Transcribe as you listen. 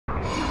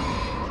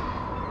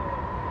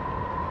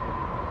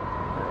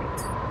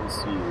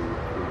see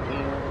through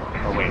here.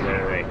 Oh,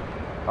 wait.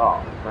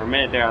 Oh, for a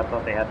minute there, I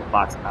thought they had the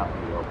box out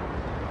in the open.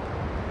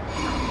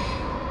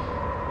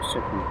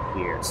 Check through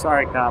here.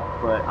 Sorry, cop,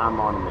 but I'm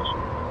on a mission.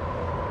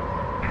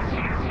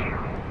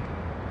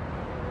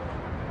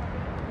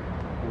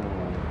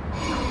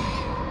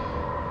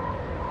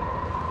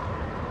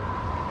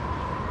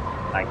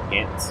 I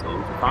can't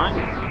seem to find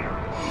it.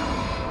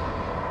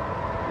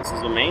 This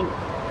is amazing.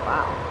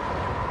 Wow.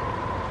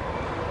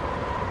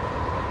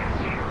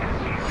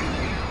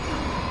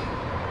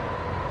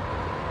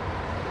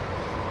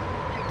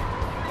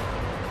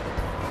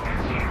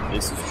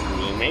 This is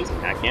truly amazing.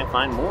 I can't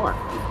find more.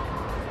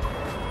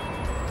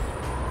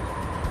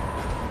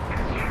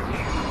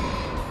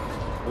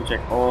 We'll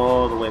check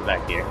all the way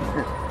back here.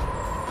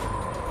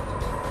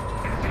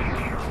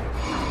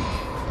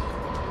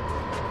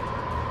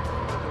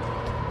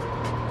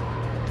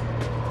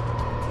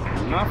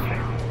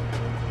 Nothing.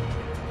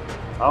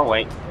 Oh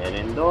wait,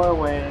 hidden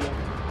doorway.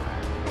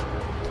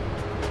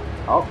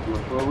 Oh,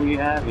 look what we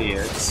have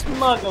here.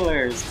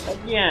 Smugglers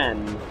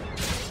again.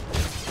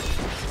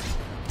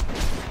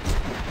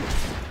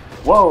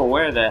 Whoa,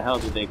 where the hell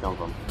did they come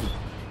from?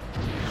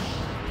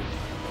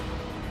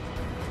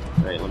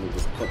 Wait, let me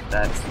just put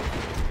that.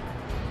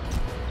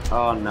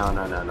 Oh no.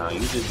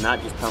 You did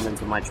not just come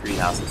into my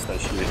treehouse and start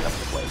shooting up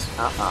the place.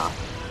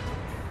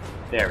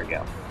 There we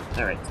go.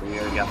 Alright, so we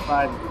already got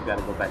 5. We've got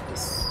to go back to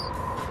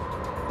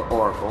the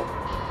Oracle.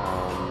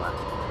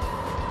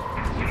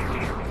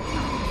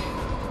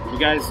 If you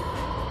guys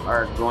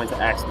are going to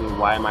ask me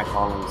why am I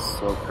calling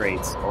So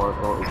Crates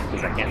Oracle, is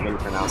because I can't really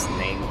pronounce the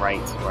name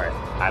right, or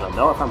I don't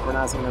know if I'm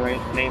pronouncing the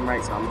name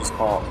right, so I'm just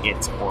call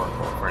it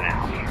Oracle for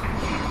now.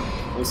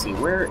 Let's see,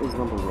 where is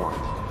number 1?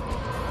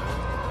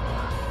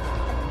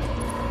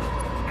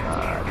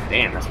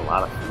 Damn, that's a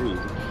lot of 3s.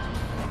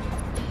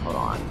 Hold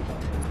on.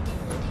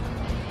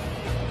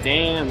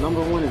 Damn,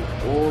 number 1 is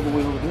all the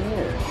way over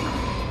there.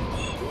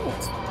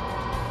 Shit.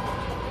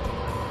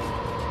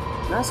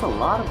 That's a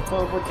lot of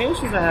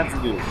teleportations I have to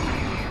do.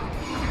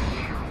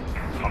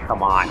 Oh,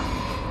 come on.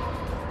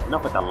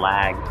 Enough with the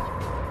lag.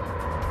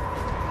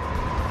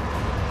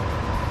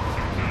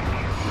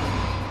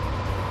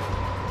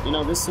 You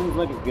know, this seems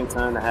like a good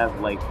time to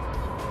have, like,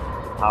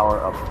 the power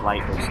of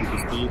flight or super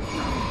speed.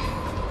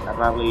 I'd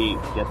probably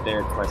get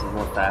there twice as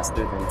more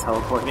faster than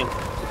teleporting.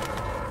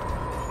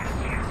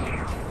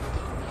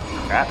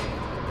 Crap.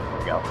 There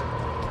we go.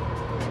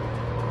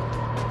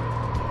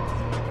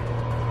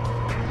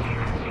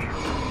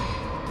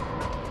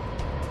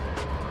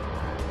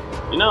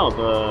 You know,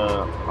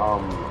 the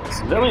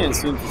civilians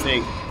seem to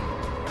take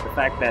the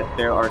fact that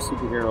there are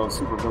superheroes,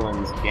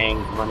 supervillains,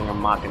 gangs running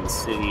amok in the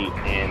city,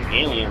 and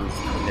aliens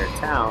in their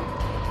town.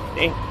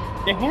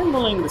 They're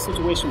handling the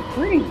situation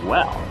pretty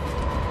well.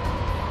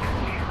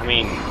 I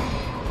mean,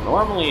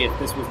 normally if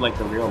this was like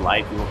the real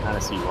life, you will kind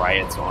of see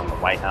riots on the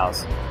White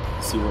House,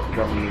 see what the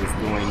government is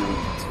doing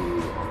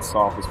to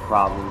solve this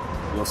problem.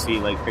 You'll see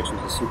like pictures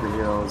of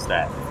superheroes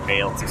that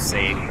fail to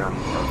save them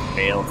or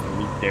fail to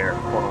meet their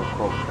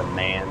quote-unquote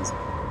demands,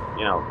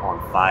 you know, on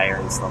fire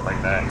and stuff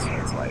like that. So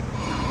it's like,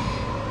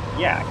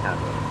 yeah, I kind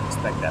of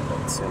expect that,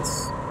 but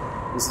since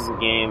this is a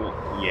game,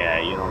 yeah,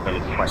 you don't really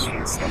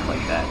question stuff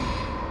like that.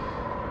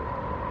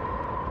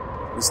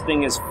 This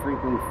thing is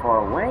freaking far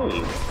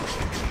away.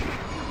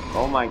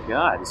 Oh my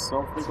god, it's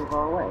so freaking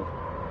far away.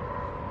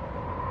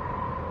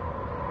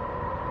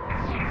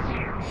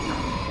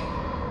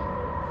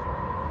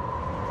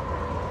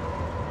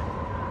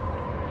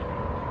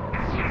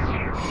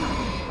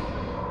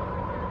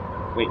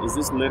 Wait, is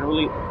this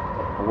literally a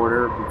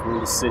border between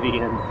the city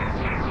and...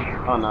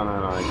 Oh, no,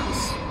 it's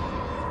just...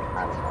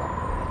 I don't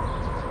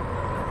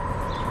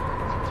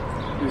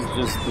know. This is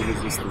just the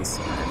resistance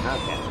center.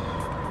 Okay.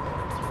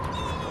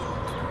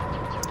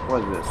 What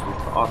is this? The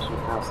auction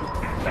house is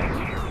back.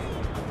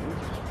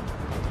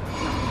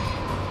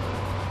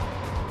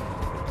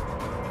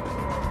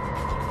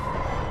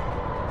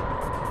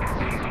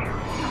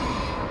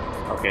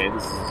 Okay,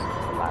 this is a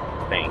lot of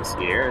things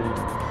here.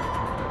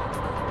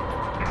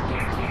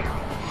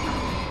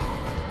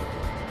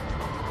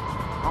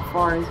 How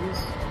far is this?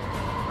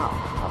 Oh,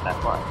 not that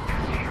far.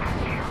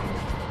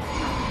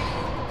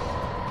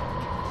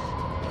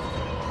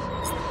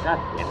 God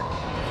damn it.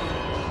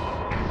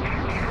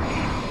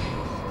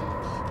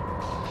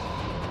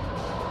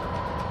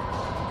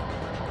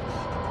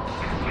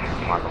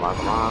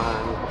 Come on.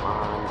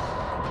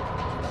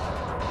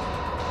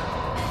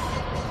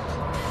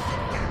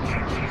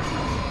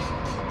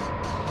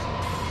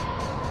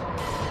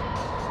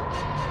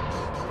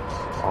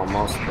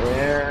 Almost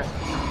there.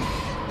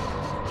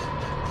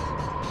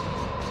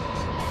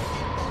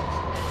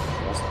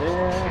 Almost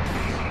there.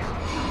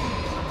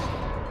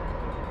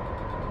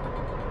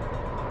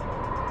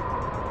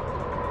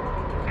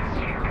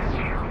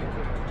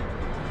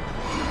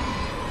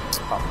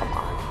 Oh, come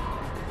on.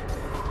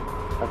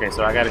 Okay,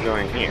 so I gotta go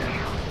in here.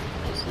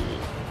 Let's see.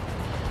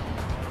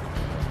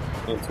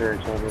 Enter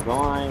changes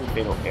line,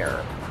 fatal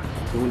error.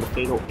 Doing the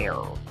fatal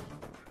error.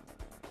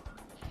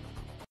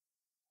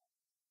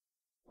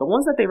 The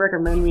ones that they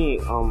recommend me,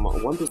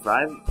 1 through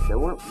 5, they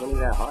weren't really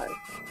that hard.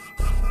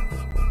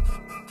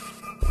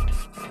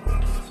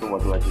 So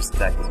what, do I just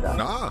attack this guy?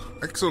 Ah,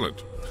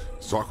 excellent.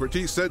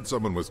 Socrates said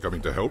someone was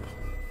coming to help.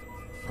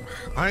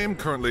 I am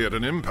currently at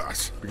an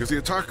impasse, because the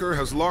attacker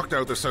has locked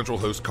out the central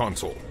host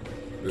console.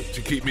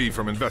 To keep me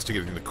from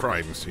investigating the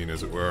crime scene,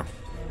 as it were.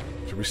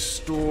 To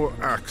restore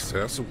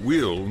access,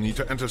 we'll need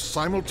to enter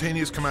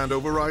simultaneous command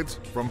overrides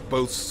from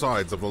both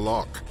sides of the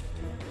lock.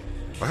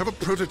 I have a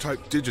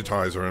prototype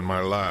digitizer in my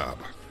lab.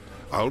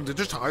 I'll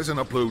digitize and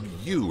upload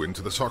you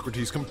into the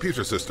Socrates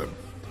computer system.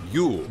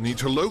 You'll need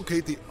to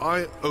locate the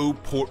I/O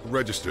port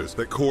registers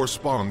that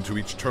correspond to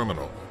each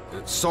terminal.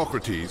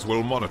 Socrates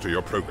will monitor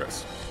your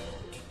progress.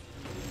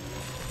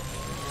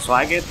 So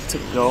I get to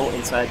go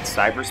inside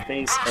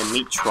cyberspace and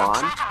meet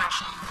Tron?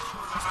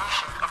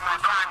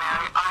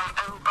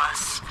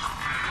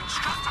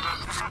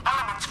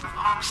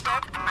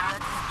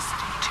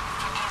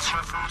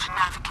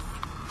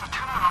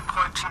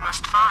 You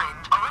must find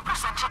are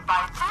represented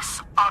by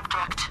this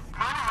object,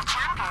 meaning the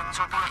champions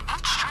will be at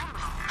each training.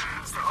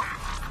 So,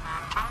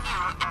 when you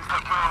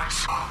input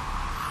yours,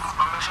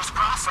 malicious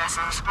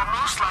processes will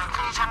most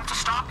likely attempt to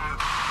stop you.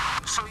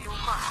 So you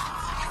must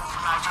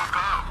let it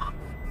go.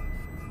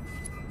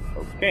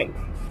 Okay.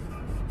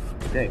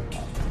 Okay.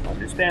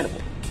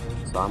 Understandable.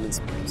 So I'm in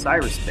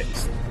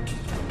cyberspace.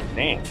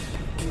 Damn.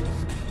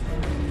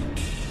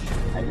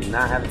 I do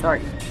not have a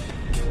target.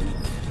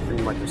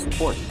 Pretty much a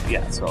support.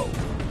 Yeah, so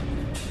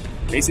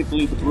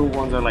basically, the blue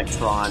ones are like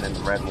Tron, and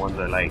the red ones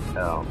are like,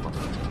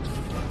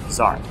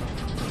 Zark.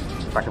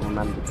 If I can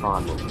remember the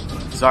Tron movie.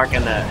 Zark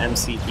and the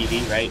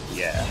MCPD, right?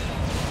 Yeah.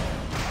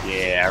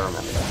 Yeah, I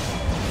remember that.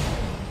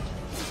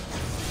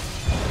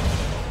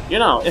 You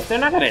know, if they're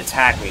not gonna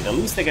attack me, the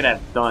least they could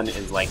have done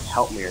is, like,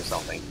 help me or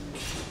something.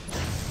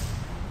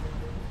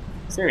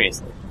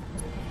 Seriously.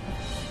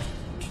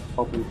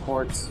 Open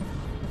ports.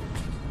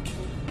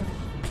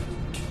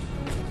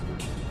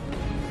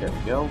 There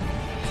we go.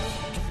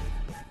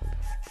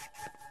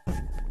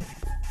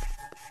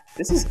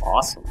 This is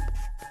awesome.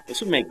 They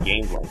should make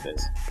games like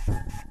this.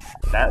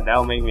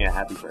 That'll make me a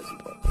happy person.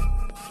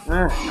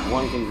 But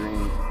one can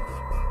dream.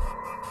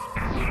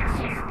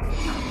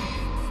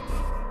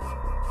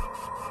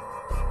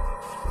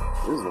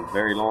 This is a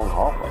very long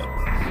hallway.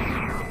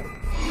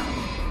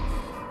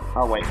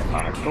 Oh wait, I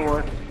found a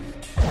door.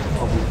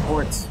 Open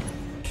ports.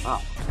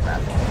 Oh,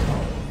 crap.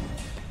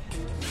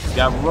 We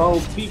got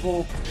rogue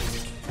people.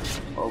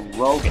 Or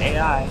rogue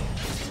AI.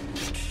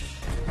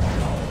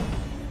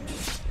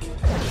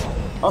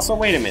 Also,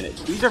 wait a minute.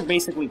 These are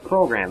basically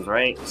programs,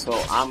 right? So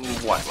I'm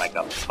what, like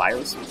a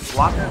virus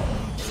blocker?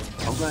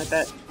 Something like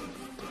that?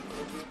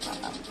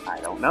 I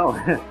don't know.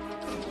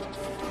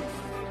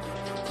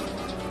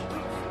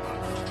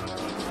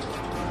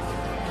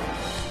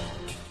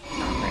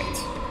 Right.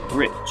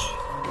 Bridge.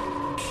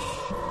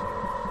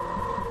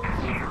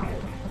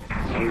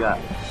 And we got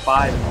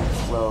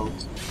 5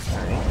 roads.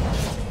 Alright.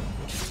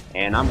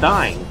 And I'm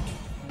dying.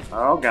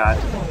 Oh god.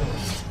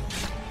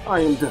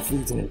 I am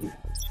defeated.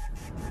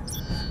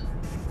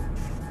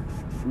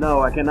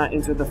 No, I cannot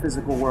enter the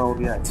physical world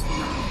yet.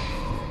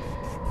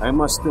 I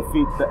must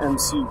defeat the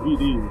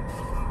MCPD.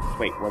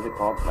 Wait, what's it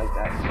called like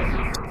that?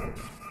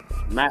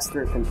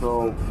 Master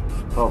Control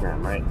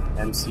Program, right?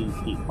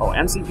 MCP. Oh,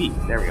 MCP.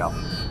 There we go.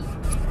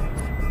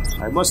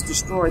 I must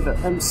destroy the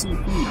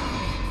MCP.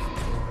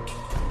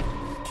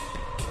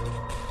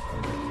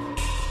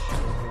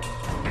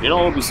 You know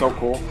what would be so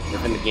cool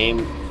if in the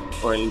game,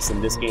 or at least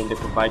in this game, they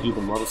provide you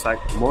the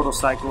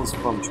motorcycles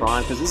from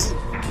Tron, because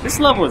this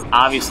level is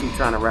obviously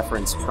trying to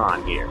reference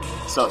Tron here.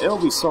 So it'll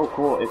be so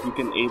cool if you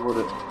can be able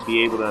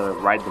to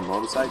ride the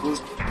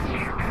motorcycles.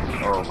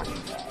 Oh my god,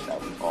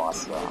 that would be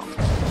awesome.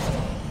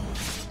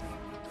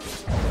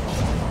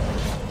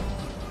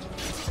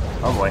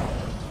 Oh boy.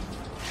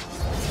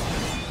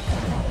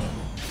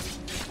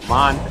 Come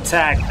on,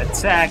 attack,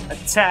 attack,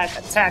 attack,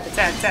 attack,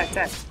 attack, attack,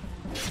 attack.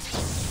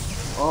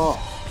 Oh,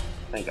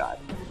 thank god.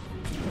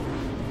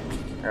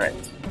 Alright.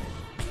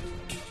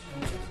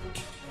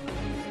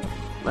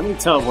 Let me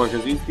teleport,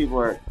 because these people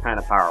are kind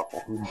of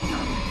powerful.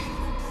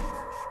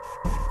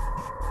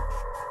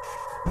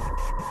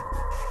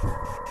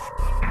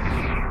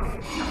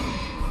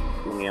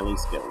 Let me at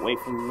least get away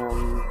from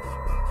them.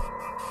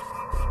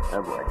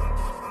 Oh boy.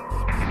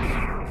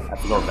 I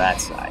have to go that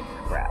side.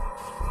 Crap.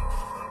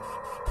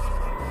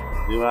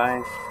 Do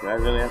I? Do I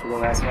really have to go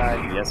that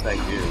side? Yes, I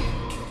do.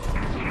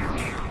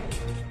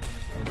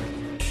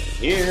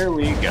 Here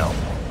we go.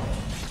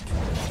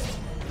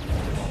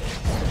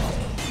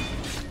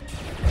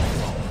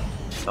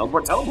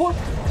 Teleport, teleport!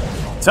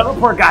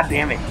 Teleport,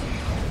 goddammit!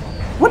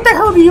 What the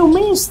hell do you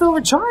mean still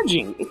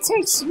recharging? It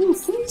takes you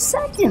 3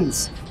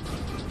 seconds!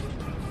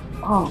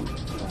 Oh.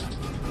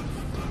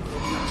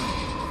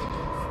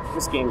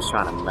 This game's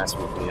trying to mess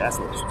with me, that's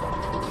what it's trying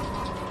to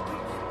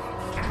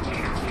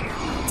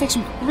do. It takes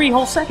you 3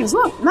 whole seconds.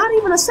 Look, not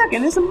even a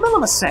second, it's a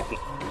millisecond.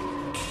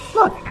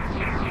 Look!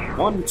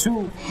 1,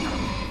 2...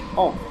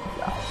 Oh my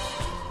god.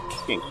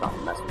 This game's trying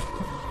to mess with me.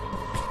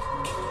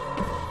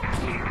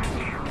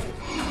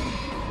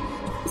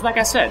 It's like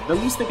I said, the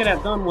least they could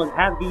have done was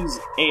have these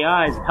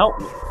AIs help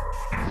me.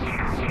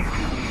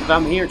 If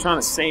I'm here trying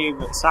to save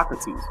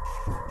Socrates.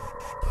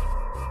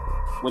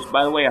 Which,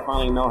 by the way, I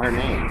finally know her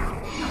name.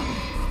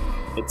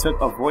 It took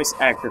a voice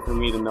actor for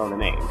me to know the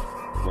name.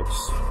 Which,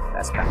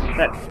 that's kind of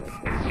pathetic.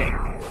 Okay.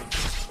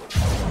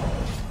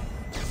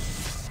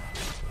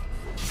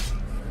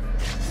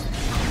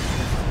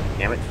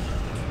 Damn it.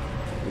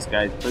 This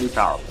guy's pretty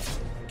powerful.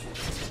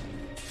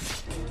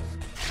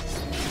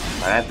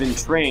 But I've been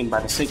trained by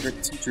the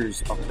sacred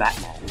teachers of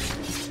Batman.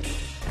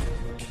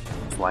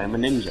 That's why I'm a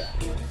ninja.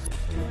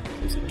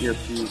 This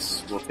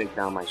earpiece will take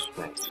down my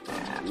strength. Nah,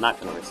 I'm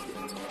not gonna risk it.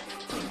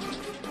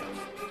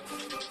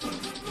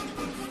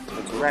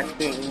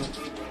 Interacting.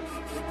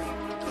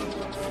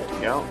 There we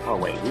go. Oh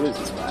wait, who is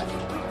this guy?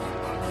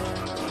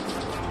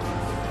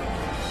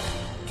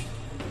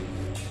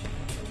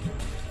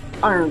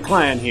 Iron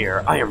Clan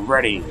here. I am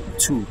ready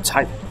to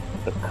type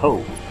the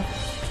code.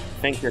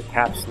 Think your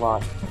caps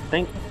lock.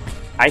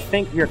 I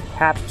think your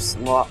caps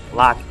lock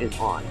is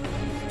on.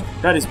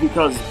 That is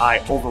because I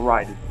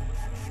override.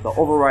 The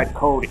override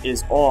code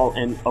is all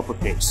in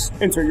uppercase.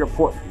 Enter your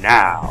port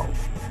now.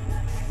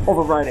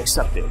 Override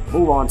accepted.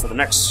 Move on to the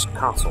next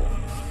console.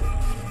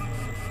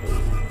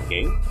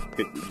 Okay.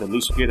 The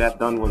least you could have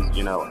done was,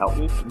 you know, help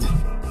me.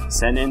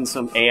 Send in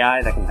some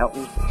AI that can help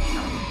me.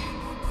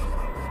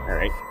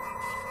 Alright.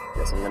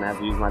 Guess I'm gonna have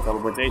to use my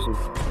teleportation.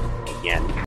 Again.